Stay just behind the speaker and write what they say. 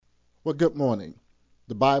Well, good morning.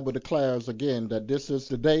 The Bible declares again that this is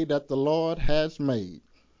the day that the Lord has made.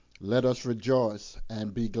 Let us rejoice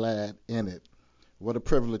and be glad in it. What a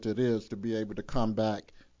privilege it is to be able to come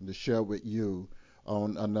back and to share with you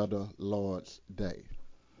on another Lord's Day.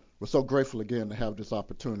 We're so grateful again to have this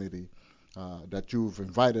opportunity that you've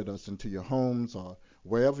invited us into your homes or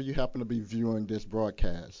wherever you happen to be viewing this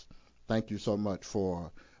broadcast. Thank you so much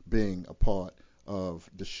for being a part of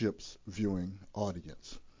the ship's viewing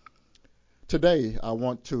audience. Today, I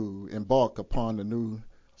want to embark upon a new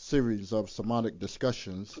series of sermonic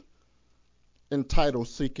discussions entitled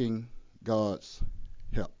Seeking God's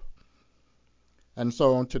Help. And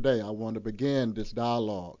so on today, I want to begin this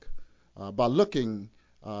dialogue by looking,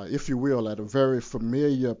 if you will, at a very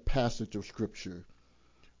familiar passage of Scripture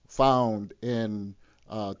found in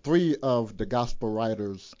three of the gospel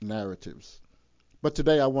writers' narratives. But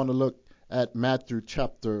today, I want to look at Matthew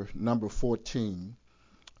chapter number 14.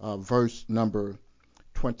 Verse number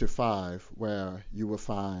 25, where you will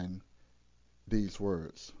find these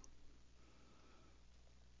words.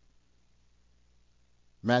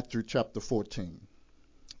 Matthew chapter 14,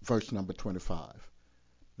 verse number 25.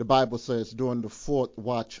 The Bible says, during the fourth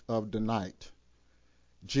watch of the night,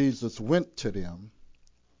 Jesus went to them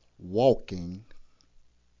walking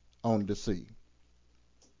on the sea.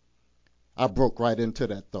 I broke right into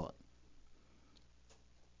that thought.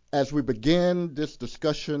 As we begin this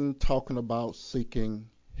discussion talking about seeking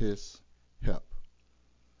his help.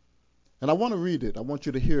 And I want to read it. I want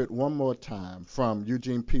you to hear it one more time from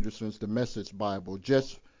Eugene Peterson's The Message Bible,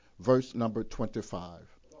 just verse number 25.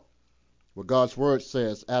 Where God's word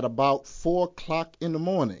says, at about 4 o'clock in the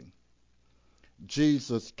morning,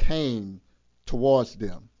 Jesus came towards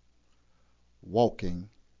them, walking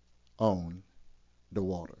on the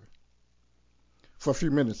water. For a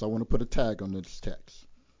few minutes, I want to put a tag on this text.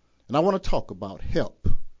 And I want to talk about help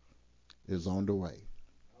is on the way.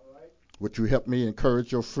 All right. Would you help me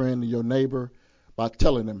encourage your friend and your neighbor by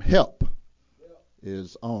telling them help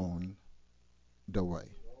is on the way?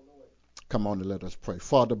 Come on and let us pray.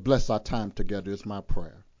 Father, bless our time together is my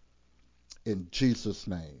prayer. In Jesus'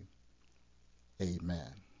 name,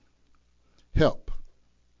 amen. Help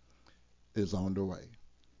is on the way.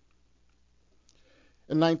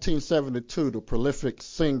 In 1972, the prolific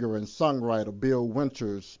singer and songwriter Bill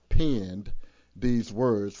Winters penned these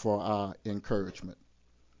words for our encouragement.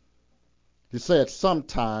 He said,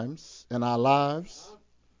 sometimes in our lives,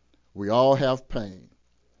 we all have pain.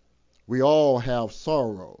 We all have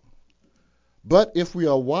sorrow. But if we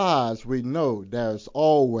are wise, we know there's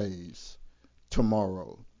always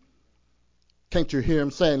tomorrow. Can't you hear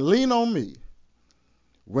him saying, lean on me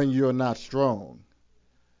when you're not strong,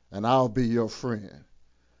 and I'll be your friend.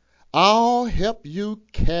 I'll help you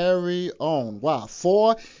carry on. Why?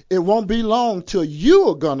 For it won't be long till you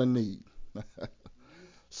are going to need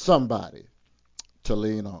somebody to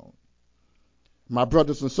lean on. My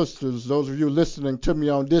brothers and sisters, those of you listening to me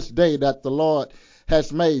on this day that the Lord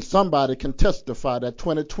has made, somebody can testify that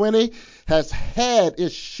 2020 has had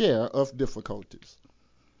its share of difficulties.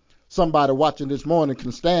 Somebody watching this morning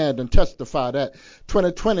can stand and testify that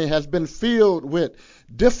 2020 has been filled with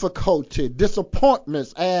difficulty,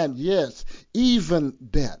 disappointments, and yes, even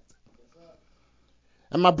death.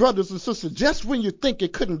 And my brothers and sisters, just when you think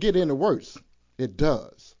it couldn't get any worse, it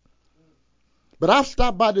does. But I've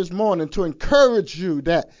stopped by this morning to encourage you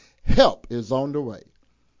that help is on the way.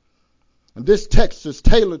 And this text is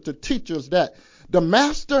tailored to teach us that the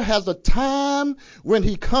master has a time when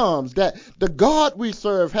he comes, that the God we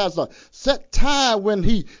serve has a set time when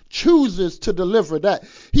he chooses to deliver, that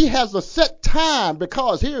he has a set time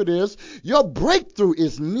because here it is, your breakthrough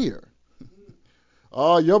is near.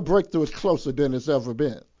 Oh, your breakthrough is closer than it's ever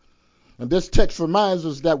been. And this text reminds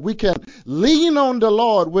us that we can lean on the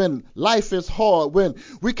Lord when life is hard, when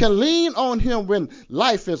we can lean on him when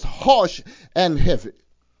life is harsh and heavy.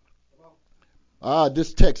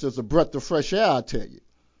 This text is a breath of fresh air, I tell you.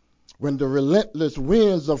 When the relentless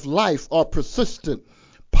winds of life are persistent,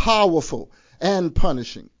 powerful, and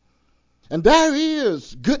punishing. And there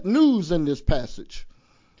is good news in this passage.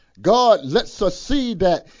 God lets us see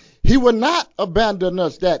that he will not abandon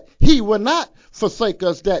us, that he will not forsake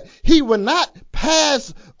us, that he will not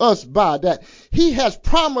pass us by, that he has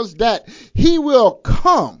promised that he will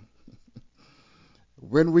come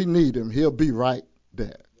when we need him. He'll be right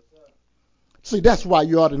there. See, that's why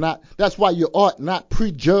you ought not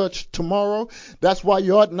prejudge tomorrow. That's why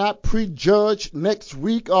you ought not prejudge next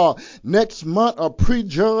week or next month or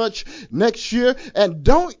prejudge next year. And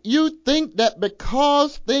don't you think that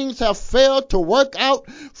because things have failed to work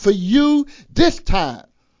out for you this time,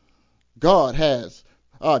 God has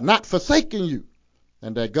not forsaken you.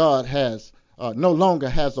 and that God has no longer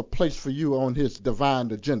has a place for you on his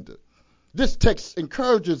divine agenda. This text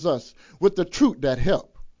encourages us with the truth that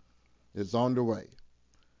help is on the way.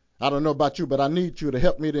 I don't know about you, but I need you to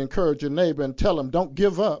help me to encourage your neighbor and tell him, don't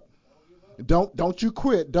give up. Don't you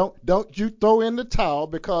quit. Don't you throw in the towel,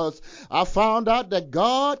 because I found out that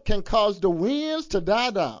God can cause the winds to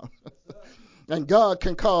die down and God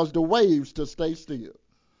can cause the waves to stay still.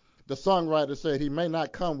 The songwriter said he may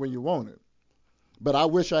not come when you want it, but I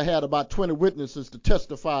wish I had about 20 witnesses to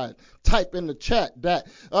testify. Type in the chat that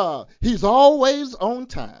he's always on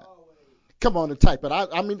time. Come on and type it.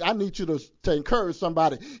 I mean, I need you to encourage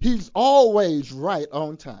somebody. He's always right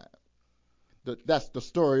on time. That's the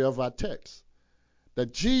story of our text.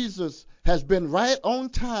 That Jesus has been right on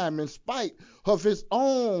time in spite of his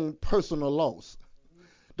own personal loss.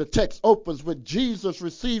 The text opens with Jesus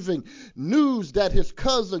receiving news that his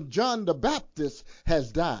cousin John the Baptist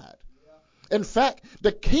has died. In fact,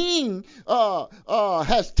 the king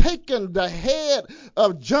has taken the head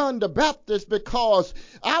of John the Baptist because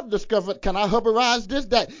I've discovered, can I hubberize this?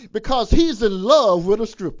 That because he's in love with a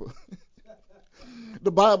stripper.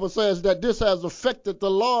 The Bible says that this has affected the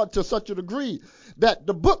Lord to such a degree that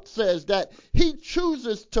the book says that he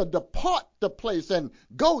chooses to depart the place and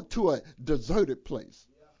go to a deserted place.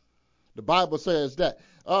 The Bible says that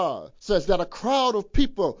a crowd of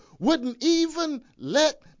people wouldn't even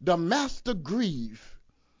let the master grieve.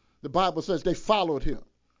 The Bible says they followed him.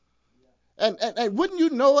 And wouldn't you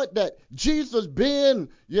know it, that Jesus, being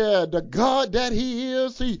the God that he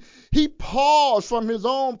is, he paused from his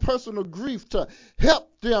own personal grief to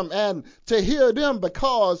help them and to hear them,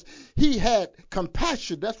 because he had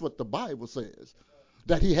compassion. That's what the Bible says,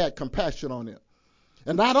 that he had compassion on them.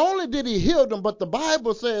 And not only did he heal them, but the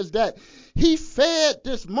Bible says that he fed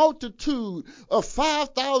this multitude of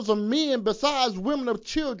 5,000 men besides women and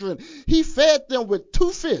children. He fed them with 2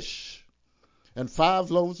 fish and 5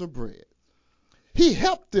 loaves of bread. He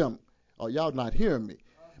helped them. Oh, y'all not hearing me?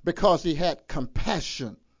 Because he had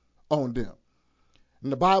compassion on them.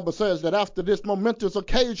 And the Bible says that after this momentous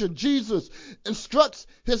occasion, Jesus instructs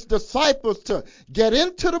his disciples to get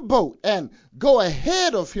into the boat and go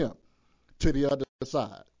ahead of him to the other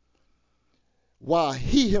side, while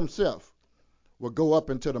he himself will go up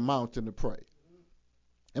into the mountain to pray.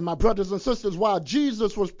 And my brothers and sisters, while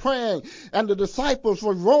Jesus was praying and the disciples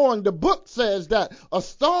were rowing, the book says that a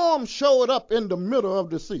storm showed up in the middle of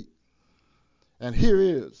the sea. And here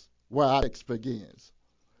is where our text begins.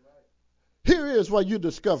 Here is where you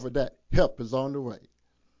discover that help is on the way.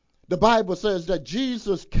 The Bible says that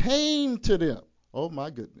Jesus came to them, oh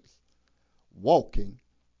my goodness, walking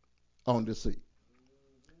on the sea.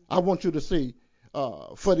 I want you to see,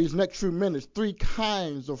 for these next few minutes, 3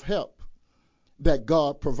 kinds of help that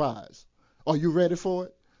God provides. Are you ready for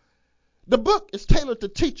it? The book is tailored to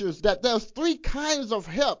teach us that there's 3 kinds of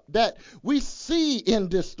help that we see in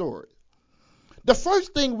this story. The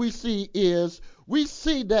first thing we see is we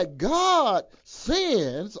see that God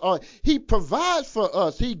sends, or he provides for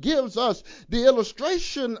us. He gives us the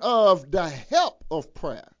illustration of the help of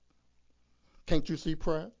prayer. Can't you see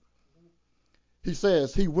prayer? He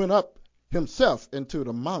says he went up himself into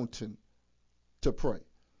the mountain to pray.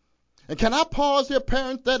 And can I pause here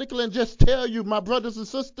parenthetically and just tell you, my brothers and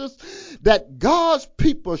sisters, that God's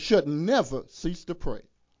people should never cease to pray.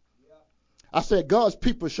 I said God's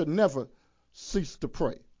people should never cease to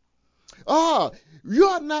pray.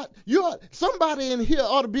 Somebody in here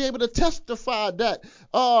ought to be able to testify that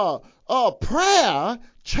prayer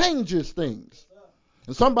changes things.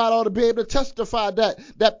 And somebody ought to be able to testify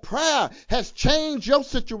that prayer has changed your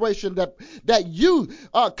situation, that you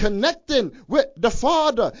are connecting with the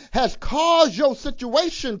Father has caused your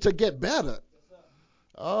situation to get better.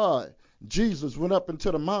 Jesus went up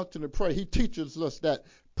into the mountain to pray. He teaches us that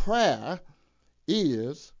prayer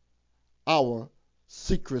is our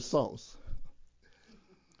secret sauce.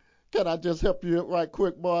 Can I just help you right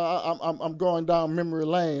quick, boy? I'm going down memory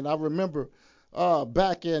lane. I remember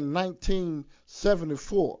back in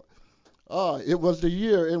 1974. It was the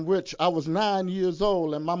year in which I was 9 years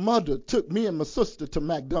old, and my mother took me and my sister to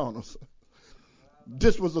McDonald's.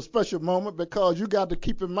 This was a special moment because you got to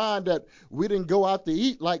keep in mind that we didn't go out to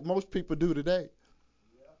eat like most people do today.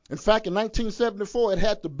 In fact, in 1974, it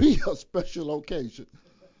had to be a special occasion.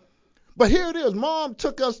 But here it is. Mom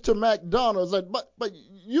took us to McDonald's. But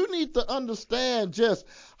you need to understand just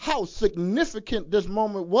how significant this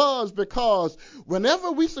moment was, because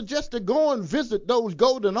whenever we suggested go and visit those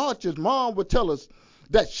Golden Arches, Mom would tell us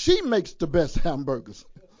that she makes the best hamburgers.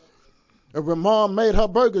 And when Mom made her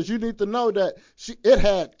burgers, you need to know that it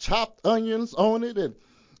had chopped onions on it, and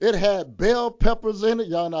It had bell peppers in it.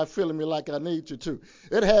 Y'all not feeling me like I need you to.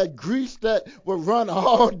 It had grease that would run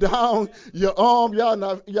all down your arm.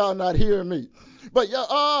 Y'all not hearing me. But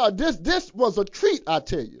this was a treat, I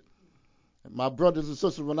tell you. My brothers and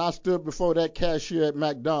sisters, when I stood before that cashier at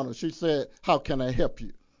McDonald's, she said, "How can I help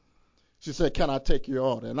you?" She said, "Can I take your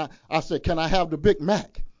order?" And I said, "Can I have the Big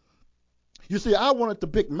Mac?" You see, I wanted the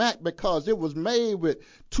Big Mac because it was made with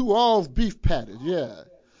 2 all beef patties. Yeah.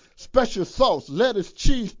 Special sauce, lettuce,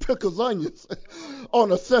 cheese, pickles, onions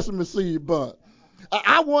on a sesame seed bun.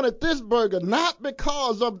 I wanted this burger not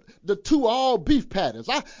because of the 2 all beef patties.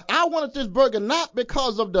 I wanted this burger not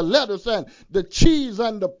because of the lettuce and the cheese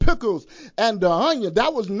and the pickles and the onion.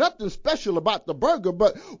 That was nothing special about the burger.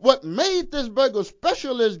 But what made this burger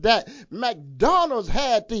special is that McDonald's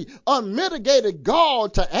had the unmitigated gall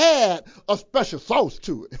to add a special sauce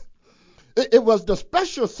to it. It was the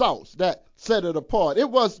special sauce that set it apart. It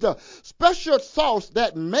was the special sauce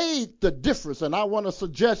that made the difference. And I want to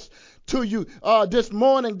suggest to you this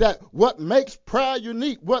morning that what makes prayer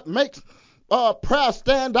unique, what makes prayer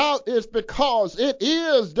stand out is because it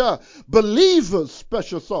is the believer's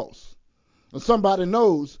special sauce. And somebody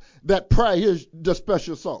knows that prayer is the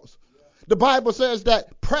special sauce. The Bible says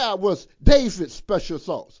that prayer was David's special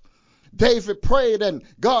sauce. David prayed and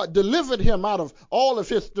God delivered him out of all of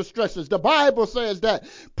his distresses. The Bible says that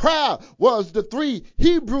prayer was the 3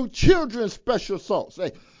 Hebrew children's special sauce.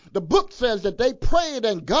 The book says that they prayed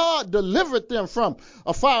and God delivered them from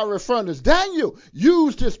a fiery furnace. Daniel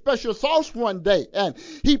used his special sauce one day and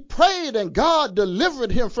he prayed and God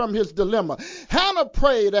delivered him from his dilemma. Hannah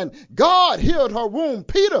prayed and God healed her womb.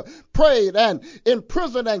 Peter prayed and in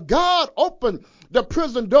prison and God opened the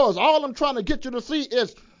prison doors. All I'm trying to get you to see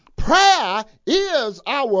is prayer is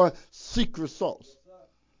our secret sauce.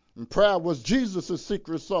 And prayer was Jesus'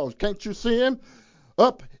 secret sauce. Can't you see him?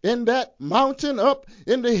 Up in that mountain, up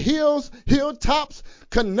in the hilltops,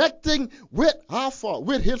 connecting with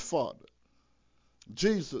with his Father.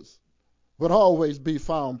 Jesus would always be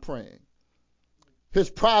found praying.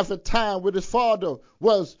 His private time with his Father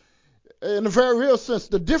was, in a very real sense,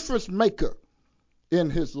 the difference maker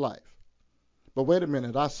in his life. But wait a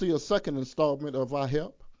minute, I see a second installment of our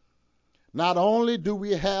help. Not only do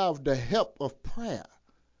we have the help of prayer,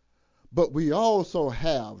 but we also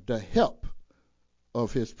have the help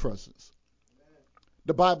of his presence.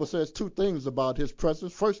 The Bible says 2 things about his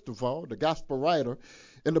presence. First of all, the gospel writer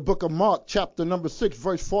in the book of Mark, chapter number 6,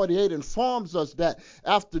 verse 48, informs us that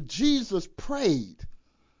after Jesus prayed,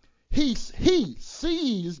 he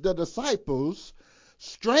sees the disciples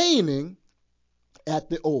straining at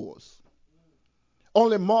the oars.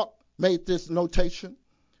 Only Mark made this notation.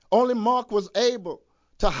 Only Mark was able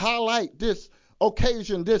to highlight this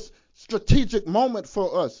occasion, this strategic moment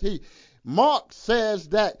for us. Mark says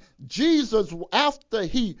that Jesus, after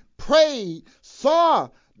he prayed, saw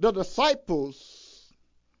the disciples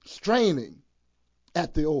straining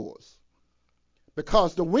at the oars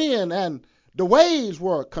because the wind and the waves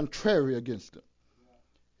were contrary against them.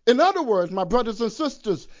 In other words, my brothers and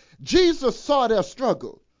sisters, Jesus saw their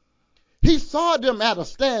struggle. He saw them at a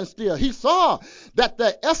standstill. He saw that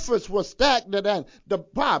their efforts were stagnant and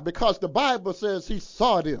because the Bible says he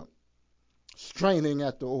saw them straining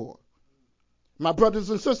at the oar. My brothers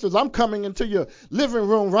and sisters, I'm coming into your living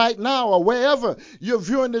room right now or wherever you're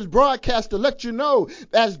viewing this broadcast to let you know,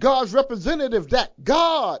 as God's representative, that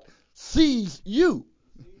God sees you.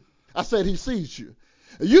 I said he sees you.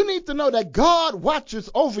 You need to know that God watches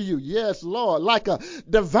over you. Yes, Lord, like a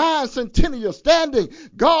divine centennial standing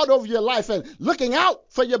guard over your life and looking out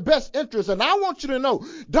for your best interest. And I want you to know,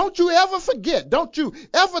 don't you ever forget, don't you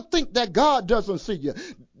ever think that God doesn't see you,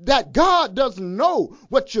 that God doesn't know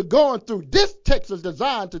what you're going through. This text is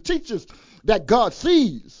designed to teach us that God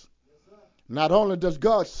sees. Not only does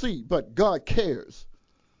God see, but God cares.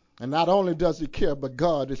 And not only does he care, but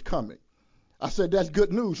God is coming. I said that's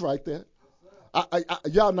good news right there.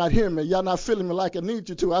 Y'all not hearing me. Y'all not feeling me like I need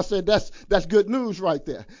you to. I said that's good news right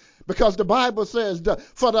there. Because the Bible says,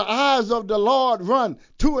 for the eyes of the Lord run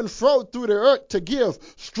to and fro through the earth to give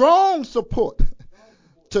strong support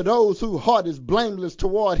to those whose heart is blameless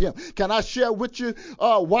toward him. Can I share with you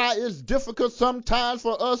why it's difficult sometimes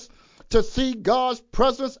for us to see God's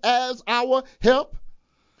presence as our help?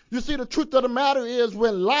 You see, the truth of the matter is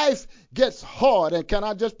when life gets hard, and can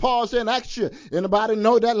I just pause here and ask you, anybody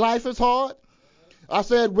know that life is hard? I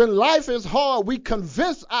said, when life is hard, we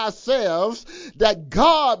convince ourselves that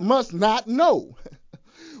God must not know.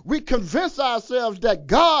 We convince ourselves that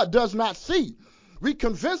God does not see. We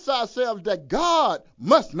convince ourselves that God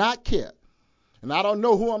must not care. And I don't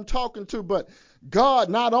know who I'm talking to, but God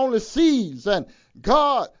not only sees and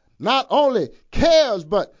God not only cares,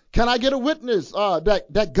 but can I get a witness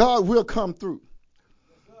that God will come through?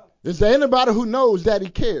 Is there anybody who knows that he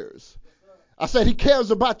cares? I said he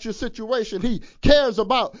cares about your situation. He cares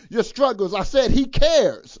about your struggles. I said he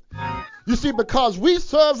cares. You see, because we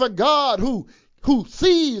serve a God who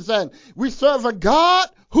sees, and we serve a God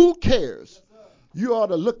who cares. You ought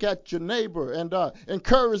to look at your neighbor and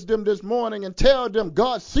encourage them this morning and tell them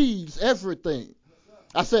God sees everything.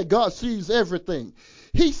 I said God sees everything.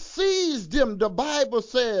 He sees them, the Bible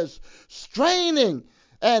says, straining,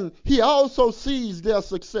 and he also sees their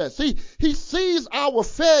success. He sees our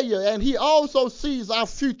failure, and he also sees our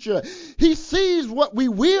future. He sees what we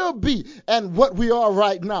will be and what we are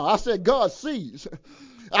right now. I said God sees.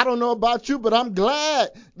 I don't know about you, but I'm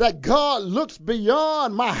glad that God looks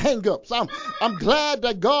beyond my hang-ups. I'm glad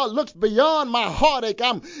that God looks beyond my heartache.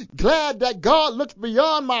 I'm glad that God looks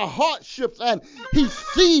beyond my hardships, and he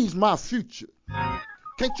sees my future.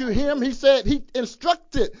 Can't you hear him? He said he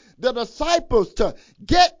instructed the disciples to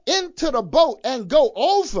get into the boat and go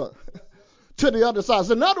over to the other side.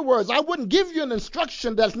 So in other words, I wouldn't give you an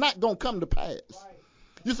instruction that's not going to come to pass.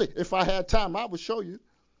 You see, if I had time, I would show you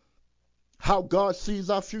how God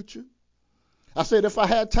sees our future. I said if I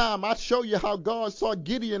had time, I'd show you how God saw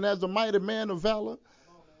Gideon as a mighty man of valor.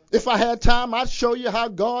 If I had time, I'd show you how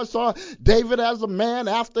God saw David as a man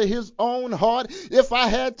after his own heart. If I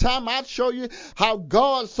had time, I'd show you how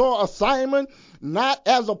God saw a Simon not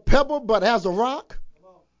as a pebble, but as a rock.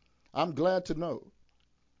 I'm glad to know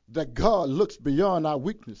that God looks beyond our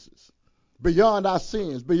weaknesses, beyond our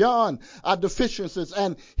sins, beyond our deficiencies,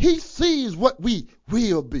 and he sees what we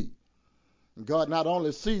will be. God not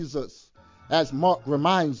only sees us, as Mark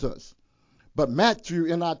reminds us, but Matthew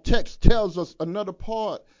in our text tells us another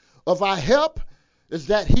part of our help is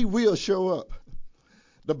that he will show up.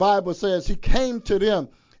 The Bible says he came to them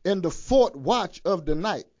in the fourth watch of the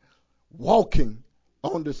night, walking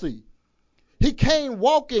on the sea. He came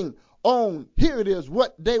walking on, here it is,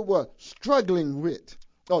 what they were struggling with.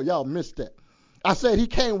 Oh, y'all missed that. I said he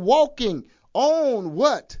came walking on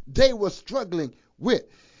what they were struggling with.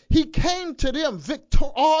 He came to them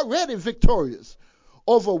already victorious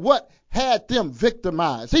over what had them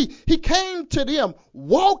victimized. He came to them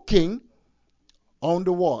walking on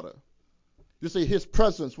the water. You see, his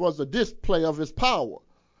presence was a display of his power.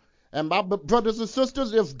 And my brothers and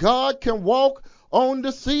sisters, if God can walk on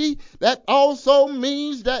the sea, that also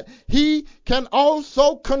means that he can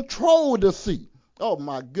also control the sea. Oh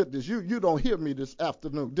my goodness, you don't hear me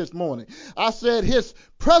this morning. I said his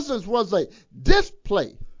presence was a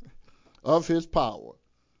display of his power.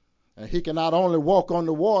 And he can not only walk on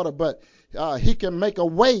the water, but he can make a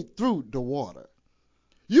way through the water.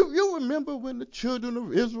 You remember when the children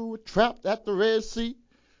of Israel were trapped at the Red Sea?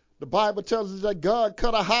 The Bible tells us that God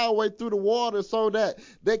cut a highway through the water so that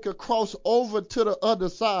they could cross over to the other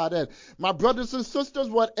side. And my brothers and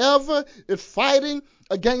sisters, whatever is fighting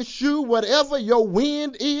against you, whatever your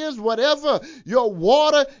wind is, whatever your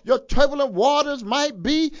water, your turbulent waters might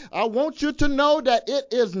be, I want you to know that it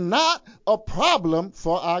is not a problem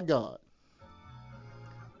for our God.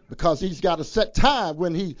 Because he's got a set time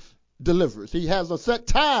when he delivers. He has a set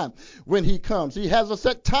time when he comes. He has a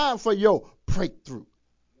set time for your breakthrough.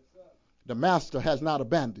 The master has not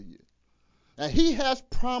abandoned you. And he has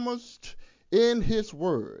promised in his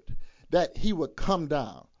word that he would come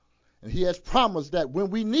down. And he has promised that when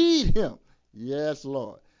we need him, yes,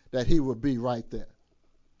 Lord, that he will be right there.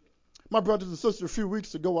 My brothers and sisters, a few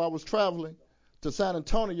weeks ago, I was traveling to San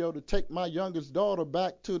Antonio to take my youngest daughter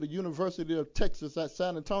back to the University of Texas at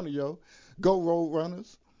San Antonio, Go Road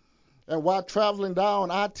Runners. And while traveling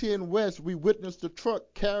down I-10 West, we witnessed a truck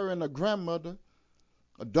carrying a grandmother,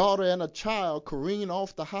 a daughter, and a child careen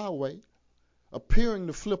off the highway, appearing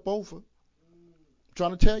to flip over. I'm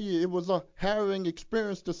trying to tell you, it was a harrowing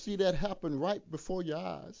experience to see that happen right before your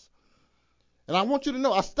eyes. And I want you to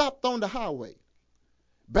know, I stopped on the highway,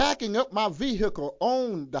 backing up my vehicle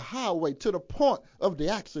on the highway to the point of the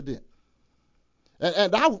accident.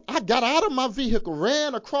 And I got out of my vehicle,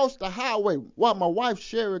 ran across the highway while my wife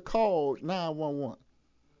Sherry called 911.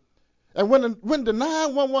 And when the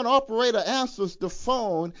 911 operator answers the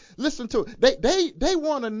phone, listen to it. They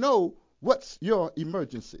want to know what's your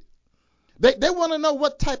emergency. They want to know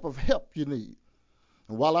what type of help you need.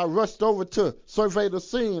 And while I rushed over to survey the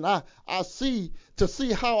scene, I see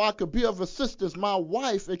how I could be of assistance. My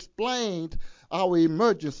wife explained our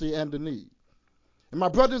emergency and the need. And my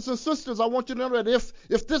brothers and sisters, I want you to know that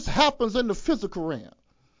if this happens in the physical realm,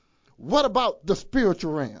 what about the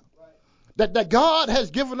spiritual realm? That God has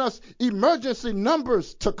given us emergency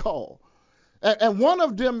numbers to call. And one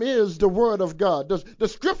of them is the Word of God. The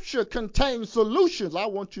Scripture contains solutions. I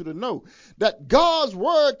want you to know that God's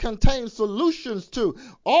Word contains solutions to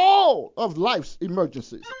all of life's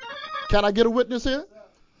emergencies. Can I get a witness here?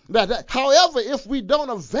 However, if we don't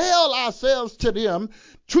avail ourselves to them,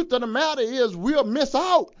 truth of the matter is we'll miss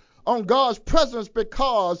out on God's presence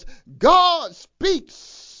because God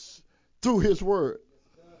speaks through his word.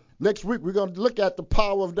 Next week, we're going to look at the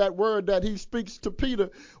power of that word that he speaks to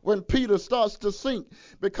Peter when Peter starts to sink.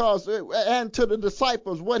 And to the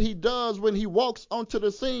disciples, what he does when he walks onto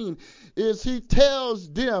the scene is he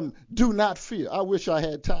tells them, do not fear. I wish I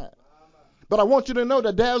had time. But I want you to know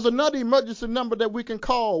that there's another emergency number that we can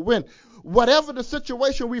call when whatever the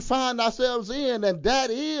situation we find ourselves in, and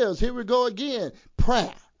that is, here we go again,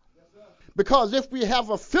 prayer. Because if we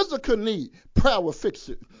have a physical need, prayer will fix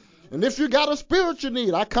it. And if you got a spiritual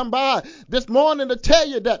need, I come by this morning to tell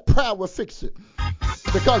you that prayer will fix it.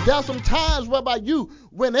 Because there are some times whereby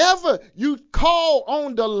whenever you call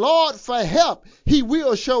on the Lord for help, he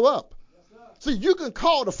will show up. See, you can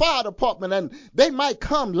call the fire department and they might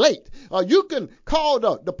come late. Or you can call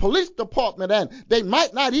the police department and they may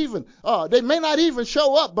not even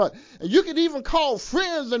show up. But you can even call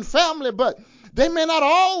friends and family, but they may not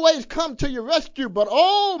always come to your rescue. But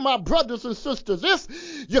oh, my brothers and sisters,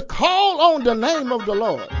 if you call on the name of the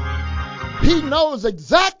Lord, he knows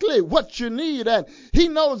exactly what you need and he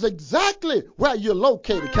knows exactly where you're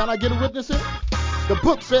located. Can I get a witness here? The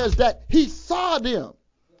book says that he saw them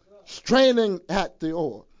straining at the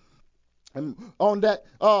oar. And on that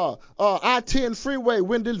I-10 freeway,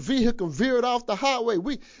 when this vehicle veered off the highway,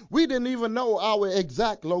 we didn't even know our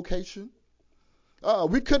exact location.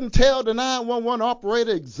 We couldn't tell the 911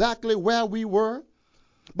 operator exactly where we were.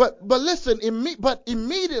 But listen,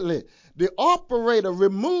 immediately the operator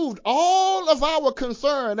removed all of our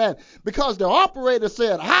concern, and because the operator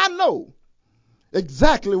said, I know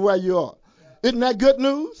exactly where you are. Isn't that good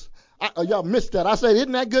news? Y'all missed that. I said,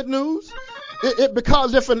 isn't that good news?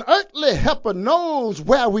 Because if an earthly helper knows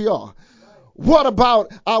where we are, what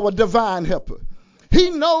about our divine helper? He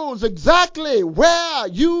knows exactly where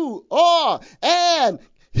you are. And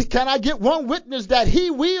can I get one witness that he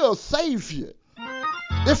will save you?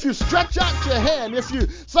 If you stretch out your hand, if you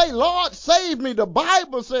say, Lord, save me, the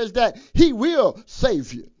Bible says that he will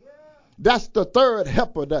save you. That's the third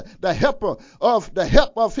helper, the helper of the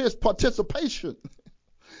help of his participation.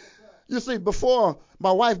 You see, before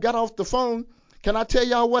my wife got off the phone, can I tell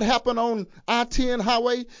y'all what happened on I-10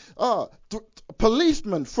 highway?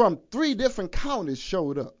 Policemen from 3 different counties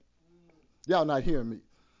showed up. Y'all not hearing me.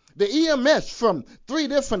 The EMS from 3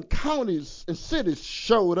 different counties and cities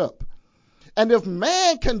showed up. And if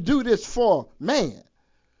man can do this for man,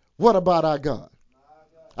 what about our God?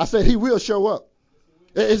 I said he will show up.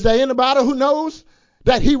 Is there anybody who knows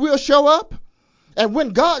that he will show up? And when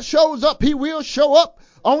God shows up, he will show up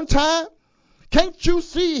on time. Can't you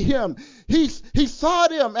see him? He saw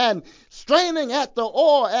them and straining at the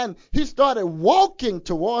oar, and he started walking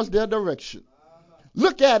towards their direction.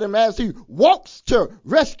 Look at him as he walks to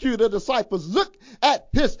rescue the disciples. Look at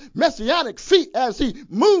his messianic feet as he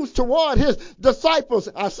moves toward his disciples.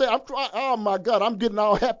 I say, oh my God, I'm getting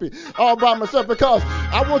all happy all by myself, because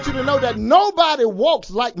I want you to know that nobody walks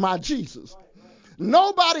like my Jesus.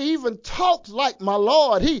 Nobody even talks like my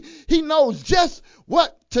Lord. He knows just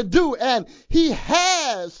what to do, and he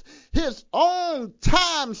has his own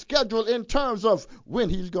time schedule in terms of when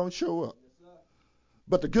he's going to show up.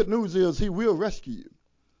 But the good news is he will rescue you.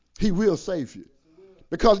 He will save you.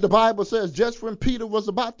 Because the Bible says just when Peter was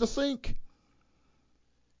about to sink,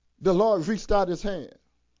 the Lord reached out his hand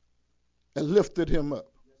and lifted him up.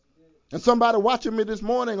 And somebody watching me this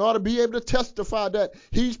morning ought to be able to testify that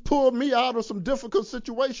he's pulled me out of some difficult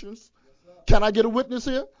situations. Can I get a witness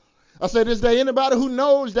here? I said, is there anybody who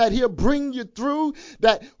knows that he'll bring you through,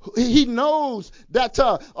 that he knows that,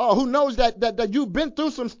 who knows that you've been through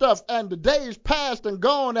some stuff and the days passed and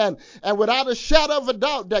gone, and without a shadow of a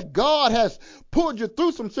doubt that God has pulled you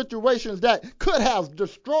through some situations that could have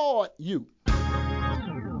destroyed you.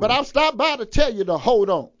 But I've stopped by to tell you to hold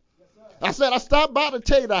on. I said, I stopped by to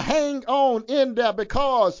tell you to hang on in there,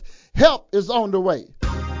 because help is on the way.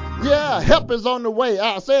 Yeah, help is on the way.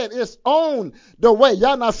 I said it's on the way.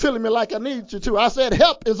 Y'all not feeling me like I need you to. I said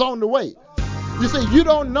help is on the way. You see, you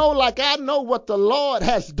don't know like I know what the Lord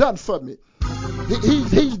has done for me.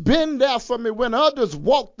 He's been there for me when others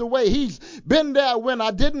walked away. He's been there when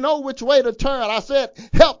I didn't know which way to turn. I said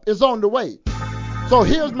help is on the way. So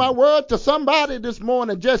here's my word to somebody this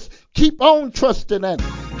morning. Just keep on trusting and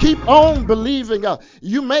keep on believing.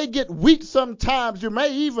 You may get weak sometimes. You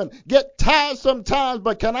may even get tired sometimes.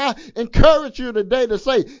 But can I encourage you today to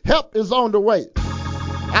say help is on the way?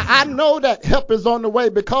 I know that help is on the way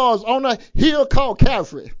because on a hill called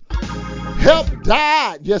Calvary, help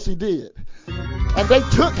died. Yes, he did. And they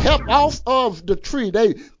took help off of the tree.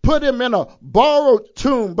 They put him in a borrowed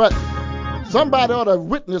tomb. But somebody ought to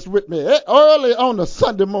witness with me. Early on a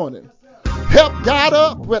Sunday morning, help got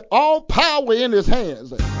up with all power in his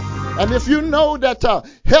hands. And if you know that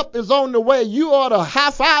help is on the way, you ought to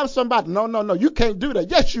high five somebody. No, you can't do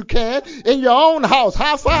that. Yes, you can. In your own house,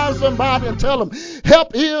 high five somebody and tell them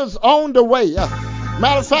help is on the way.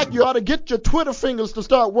 Matter of fact, you ought to get your Twitter fingers to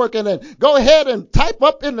start working and go ahead and type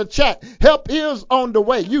up in the chat, help is on the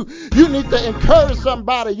way. You need to encourage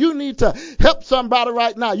somebody. You need to help somebody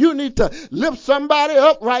right now. You need to lift somebody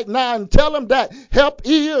up right now and tell them that help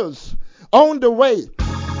is on the way.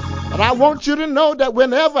 And I want you to know that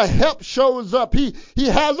whenever help shows up, he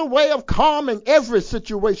has a way of calming every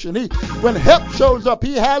situation. When help shows up,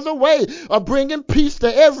 he has a way of bringing peace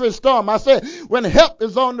to every storm. I said, when help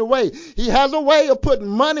is on the way, he has a way of putting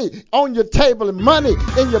money on your table and money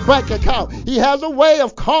in your bank account. He has a way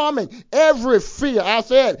of calming every fear. I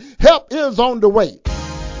said, help is on the way.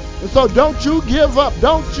 And so don't you give up.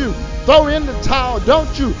 Don't you throw in the towel.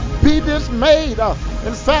 Don't you be dismayed.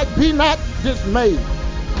 In fact, be not dismayed.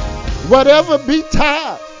 Whatever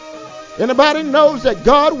betide, anybody knows that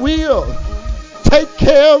God will take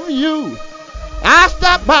care of you. I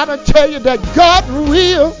stopped by to tell you that God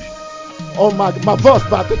will. Oh, my voice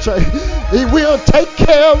about to change. He will take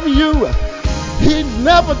care of you. He's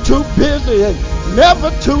never too busy and never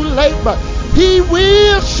too late, but he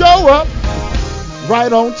will show up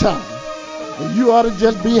right on time. And you ought to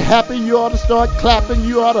just be happy. You ought to start clapping.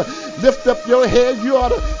 You ought to lift up your head. You ought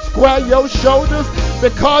to square your shoulders,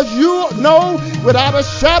 because you know without a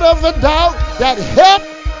shadow of a doubt that help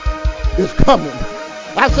is coming.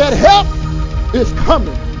 I said help is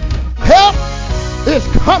coming. Help is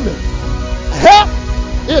coming. Help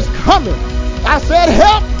is coming. I said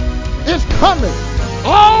help is coming.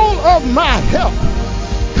 All of my help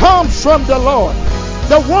comes from the Lord,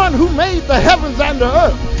 the one who made the heavens and the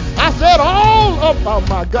earth. I said all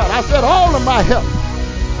of my help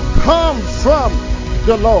comes from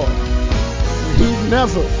the Lord. He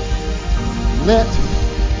never let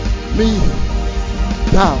me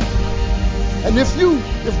down. And if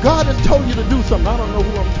God has told you to do something, I don't know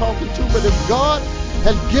who I'm talking to, but if God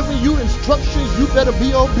has given you instructions, you better be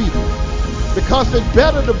obedient. Because it's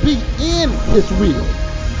better to be in his will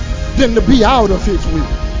than to be out of his will.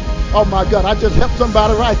 Oh my God, I just helped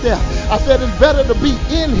somebody right there. I said it's better to be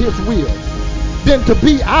in his will than to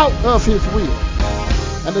be out of his will.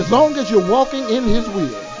 And as long as you're walking in his will,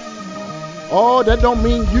 that don't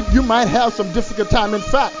mean you might have some difficult time. In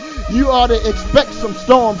fact, you ought to expect some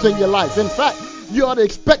storms in your life. In fact, you ought to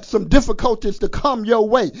expect some difficulties to come your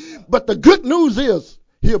way. But the good news is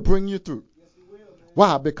he'll bring you through.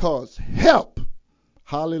 Why? Because help,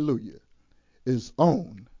 hallelujah, is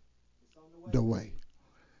on the way.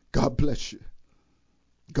 God bless you.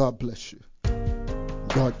 God bless you.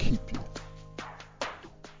 God keep you.